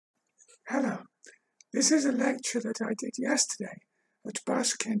Hello. This is a lecture that I did yesterday at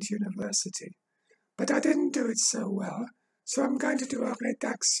Başkent University, but I didn't do it so well, so I'm going to do a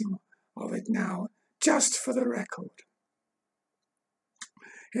redaction of it now, just for the record.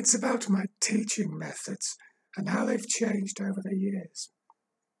 It's about my teaching methods and how they've changed over the years.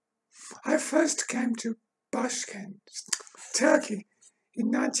 I first came to Başkent, Turkey, in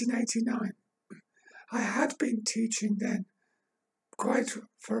 1989. I had been teaching then, quite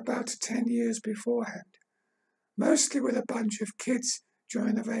for about 10 years beforehand, mostly with a bunch of kids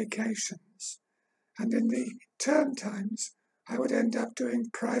during the vacations. And in the term times, I would end up doing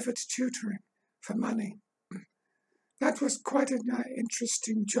private tutoring for money. That was quite an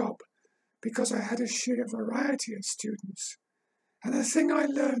interesting job because I had a sheer variety of students. And the thing I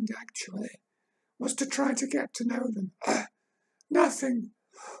learned actually was to try to get to know them. Nothing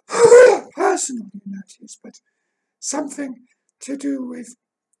personal, you notice, but something to do with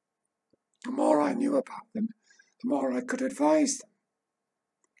the more I knew about them, the more I could advise them.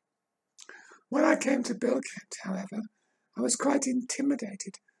 When I came to Başkent, however, I was quite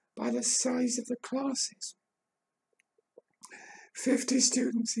intimidated by the size of the classes. 50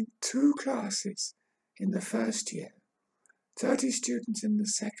 students in 2 classes in the first year, 30 students in the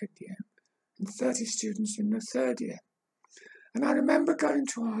second year, and 30 students in the third year. And I remember going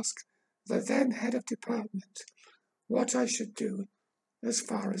to ask the then head of department what I should do as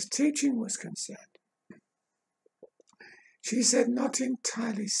far as teaching was concerned. She said, not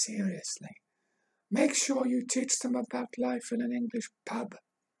entirely seriously, make sure you teach them about life in an English pub.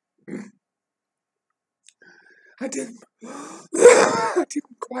 I didn't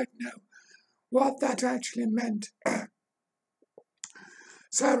quite know what that actually meant.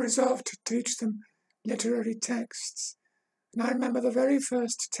 So I resolved to teach them literary texts. And I remember the very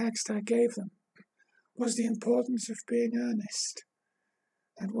first text I gave them was the importance of being earnest.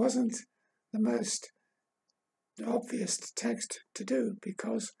 That wasn't the most obvious text to do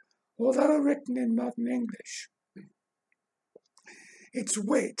because, although written in modern English, its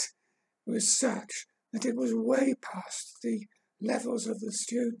wit was such that it was way past the levels of the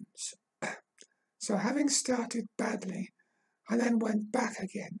students. So having started badly, I then went back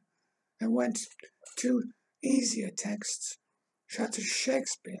again and went to easier texts, such as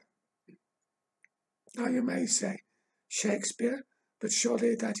Shakespeare. Now you may say, Shakespeare, but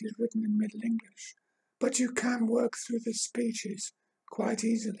surely that is written in Middle English. But you can work through the speeches quite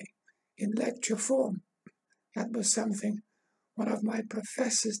easily in lecture form. That was something one of my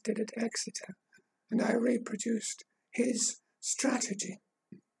professors did at Exeter, and I reproduced his strategy.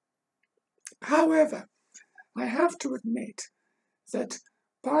 However, I have to admit that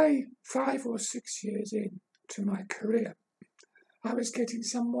by 5 or 6 years into my career, I was getting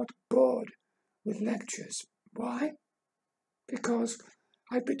somewhat bored with lectures. Why? Because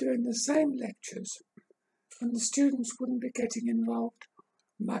I'd be doing the same lectures and the students wouldn't be getting involved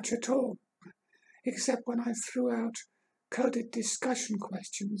much at all, except when I threw out coded discussion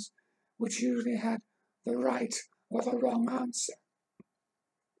questions, which usually had the right or the wrong answer.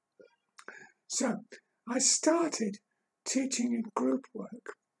 So I started teaching in group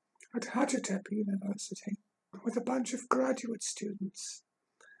work at Hacettepe University with a bunch of graduate students.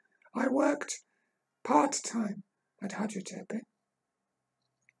 I worked part-time at Hacettepe,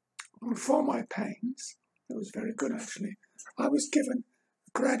 and for my pains, it was very good actually, I was given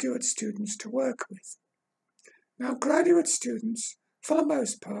graduate students to work with. Now, graduate students, for the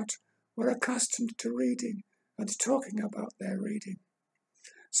most part, were accustomed to reading and talking about their reading.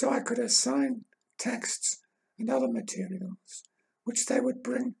 So I could assign texts and other materials which they would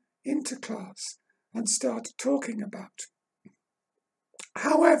bring into class and start talking about.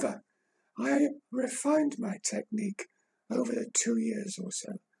 However, I refined my technique over the 2 years or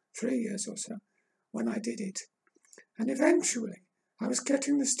so, 3 years or so, when I did it. And eventually, I was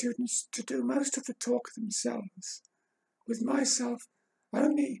getting the students to do most of the talk themselves, with myself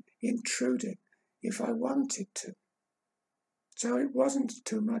only intruding if I wanted to. So it wasn't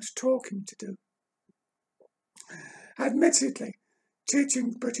too much talking to do. Admittedly,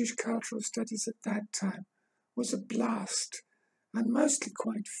 teaching British cultural studies at that time was a blast and mostly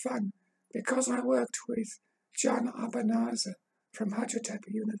quite fun because I worked with Can Abanaza from Hacettepe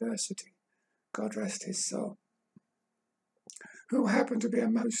University, God rest his soul, who happened to be a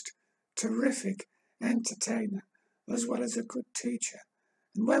most terrific entertainer as well as a good teacher.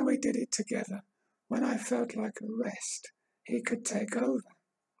 And when we did it together, when I felt like a rest, he could take over.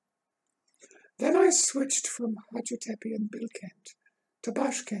 Then I switched from Hacettepe and Bilkent to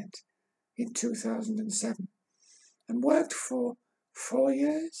Başkent in 2007 and worked for 4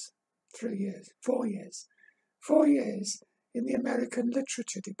 years in the American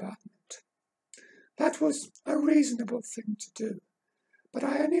Literature Department. That was a reasonable thing to do, but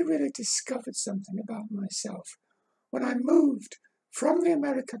I only really discovered something about myself when I moved from the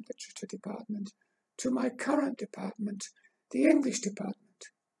American Literature Department to my current department, the English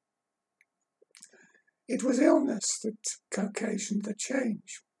department. It was illness that occasioned the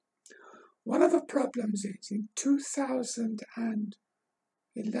change. One of the problems is in 2011-12,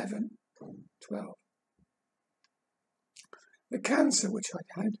 the cancer which I'd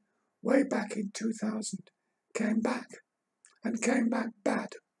had way back in 2000 came back, and came back bad.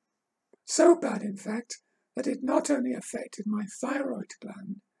 So bad, in fact, that it not only affected my thyroid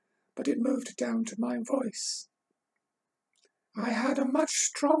gland, but it moved down to my voice. I had a much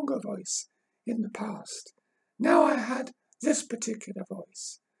stronger voice in the past. Now I had this particular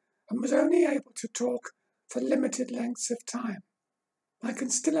voice, and was only able to talk for limited lengths of time. I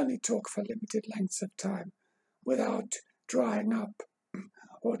can still only talk for limited lengths of time without drying up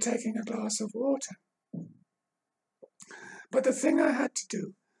or taking a glass of water. But the thing I had to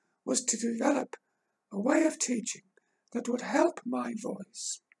do was to develop a way of teaching that would help my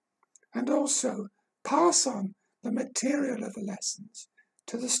voice and also pass on the material of the lessons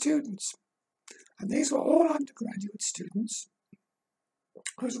to the students. And these were all undergraduate students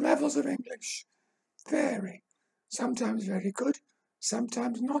whose levels of English vary, sometimes very good,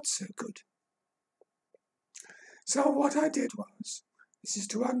 sometimes not so good. So what I did was, this is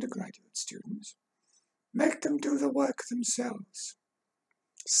to undergraduate students, make them do the work themselves,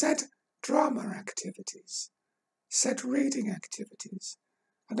 set drama activities, set reading activities,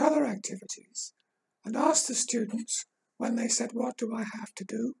 and other activities, and ask the students when they said, "What do I have to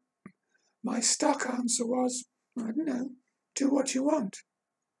do?" My stock answer was, "I don't know, do what you want."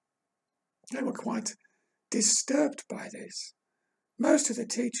 They were quite disturbed by this. Most of the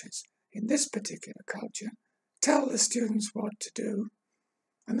teachers in this particular culture tell the students what to do,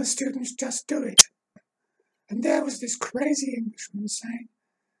 and the students just do it. And there was this crazy Englishman saying,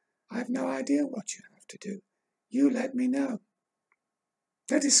 "I have no idea what you have to do. You let me know."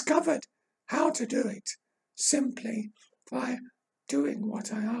 They discovered how to do it simply by doing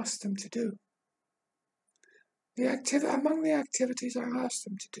what I asked them to do. Among the activities I asked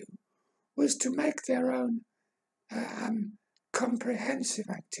them to do was to make their own comprehensive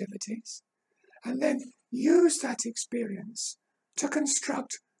activities, and then use that experience to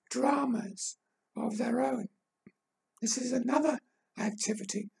construct dramas of their own. This is another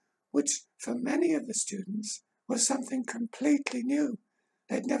activity which, for many of the students, was something completely new.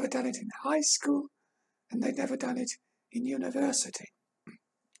 They'd never done it in high school, and they'd never done it in university.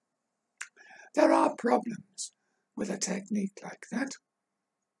 There are problems with a technique like that.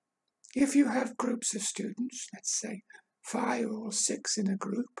 If you have groups of students, let's say 5 or 6 in a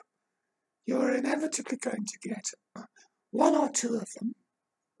group, you're inevitably going to get 1 or 2 of them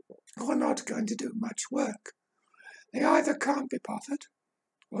who are not going to do much work. They either can't be bothered,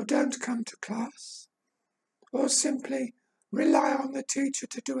 or don't come to class, or simply rely on the teacher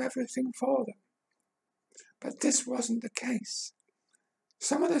to do everything for them. But this wasn't the case.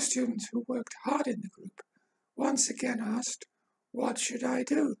 Some of the students who worked hard in the group once again asked, "What should I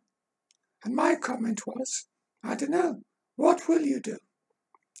do?" And my comment was, "I don't know. What will you do?"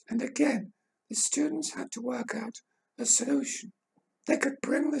 And again, the students had to work out a solution. They could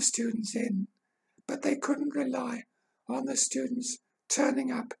bring the students in, but they couldn't rely on the students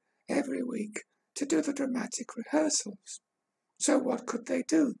turning up every week to do the dramatic rehearsals. So what could they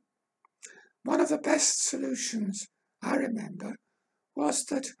do? One of the best solutions I remember was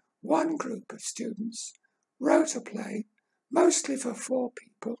that one group of students wrote a play, mostly for 4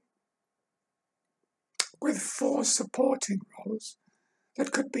 people, with 4 supporting roles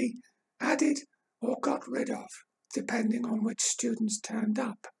that could be added or got rid of, depending on which students turned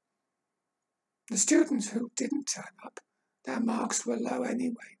up. The students who didn't turn up, their marks were low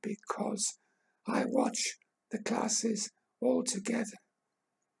anyway, because I watch the classes all together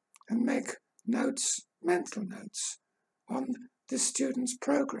and make notes, mental notes, on the students'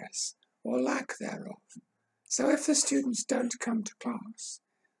 progress or lack thereof. So if the students don't come to class,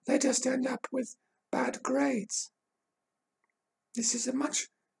 they just end up with bad grades. This is a much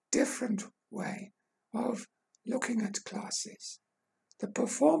different way of looking at classes. The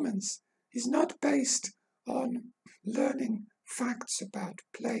performance is not based on learning facts about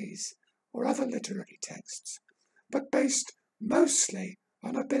plays or other literary texts, but based mostly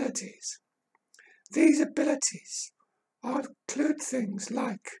on abilities. These abilities include things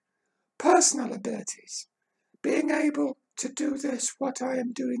like personal abilities, being able to do this, what I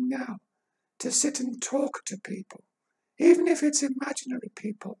am doing now, to sit and talk to people, even if it's imaginary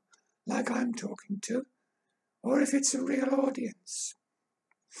people like I'm talking to, or if it's a real audience.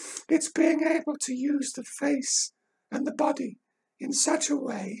 It's being able to use the face and the body in such a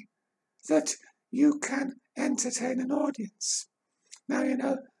way that you can entertain an audience. Now,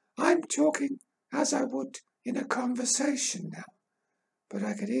 I'm talking as I would in a conversation now, but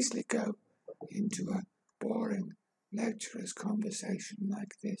I could easily go into a boring lecturer's conversation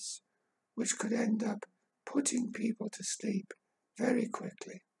like this, which could end up putting people to sleep very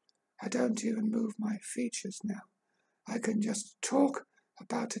quickly. I don't even move my features now. I can just talk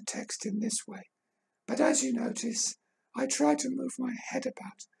about a text in this way. But as you notice, I try to move my head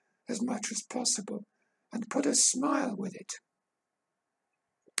about as much as possible and put a smile with it.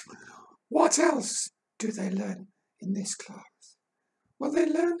 What else do they learn in this class? Well, they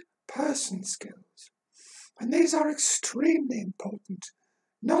learn person skills. And these are extremely important,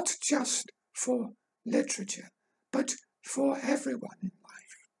 not just for literature, but for everyone in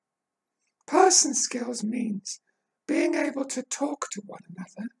life. Person skills means being able to talk to one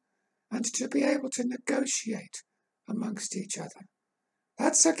another and to be able to negotiate amongst each other.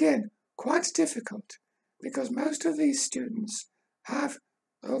 That's, again, quite difficult because most of these students have,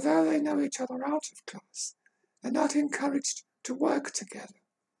 although they know each other out of class, they're not encouraged to work together.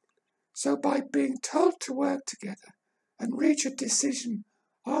 So by being told to work together and reach a decision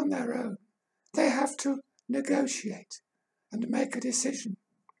on their own, they have to negotiate and make a decision.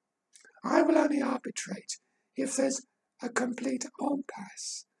 I will only arbitrate if there's a complete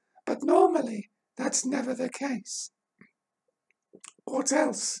impasse, but normally that's never the case. What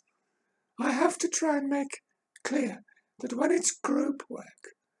else? I have to try and make clear that when it's group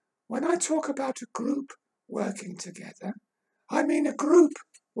work, when I talk about a group working together, I mean a group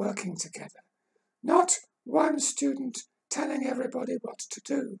working together, not one student telling everybody what to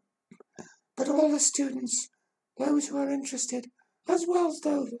do, but all the students, those who are interested, as well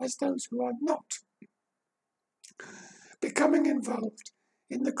as those who are not, becoming involved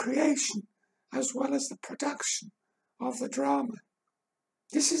in the creation as well as the production of the drama.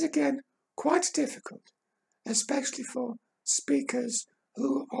 This is again quite difficult, especially for speakers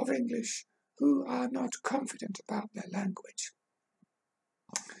of English who are not confident about their language.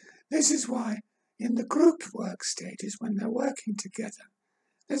 This is why in the group work stages, when they're working together,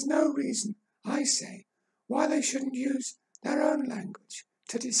 there's no reason, I say, why they shouldn't use their own language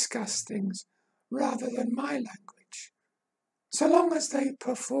to discuss things rather than my language. So long as they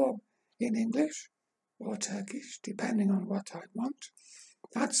perform in English or Turkish, depending on what I want,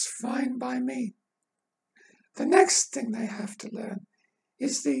 that's fine by me. The next thing they have to learn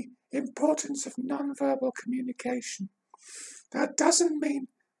is the importance of non-verbal communication. That doesn't mean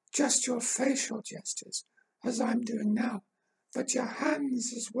just your facial gestures, as I'm doing now, but your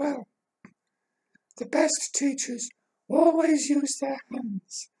hands as well. The best teachers always use their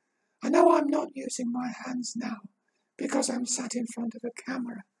hands. I know I'm not using my hands now because I'm sat in front of a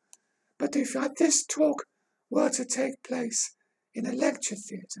camera, but if this talk were to take place in a lecture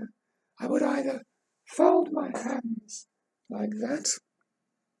theatre, I would either fold my hands like that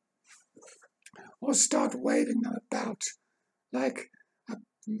or start waving them about like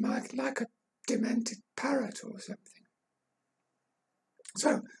a demented parrot or something.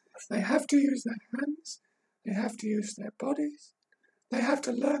 So they have to use their hands, they have to use their bodies, they have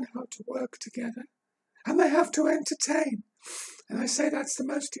to learn how to work together, and they have to entertain. And I say that's the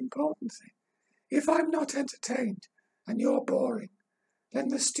most important thing. If I'm not entertained and you're boring, then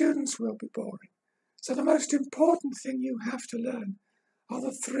the students will be boring. So the most important thing you have to learn are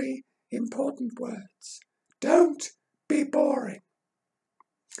the 3 important words. Don't be boring.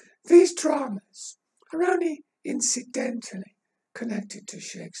 These dramas are only incidentally connected to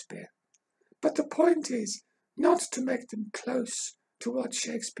Shakespeare, but the point is not to make them close to what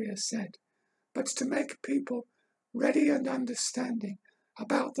Shakespeare said, but to make people ready and understanding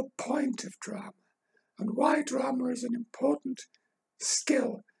about the point of drama and why drama is an important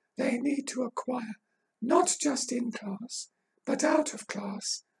skill they need to acquire, not just in class, but out of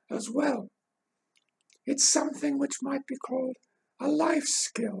class as well. It's something which might be called a life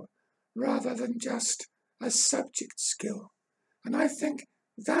skill rather than just a subject skill. And I think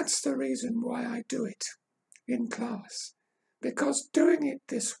that's the reason why I do it in class, because doing it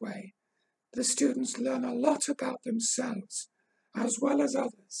this way, the students learn a lot about themselves as well as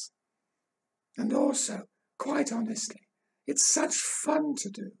others. And also, quite honestly, it's such fun to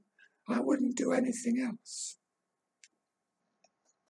do, I wouldn't do anything else.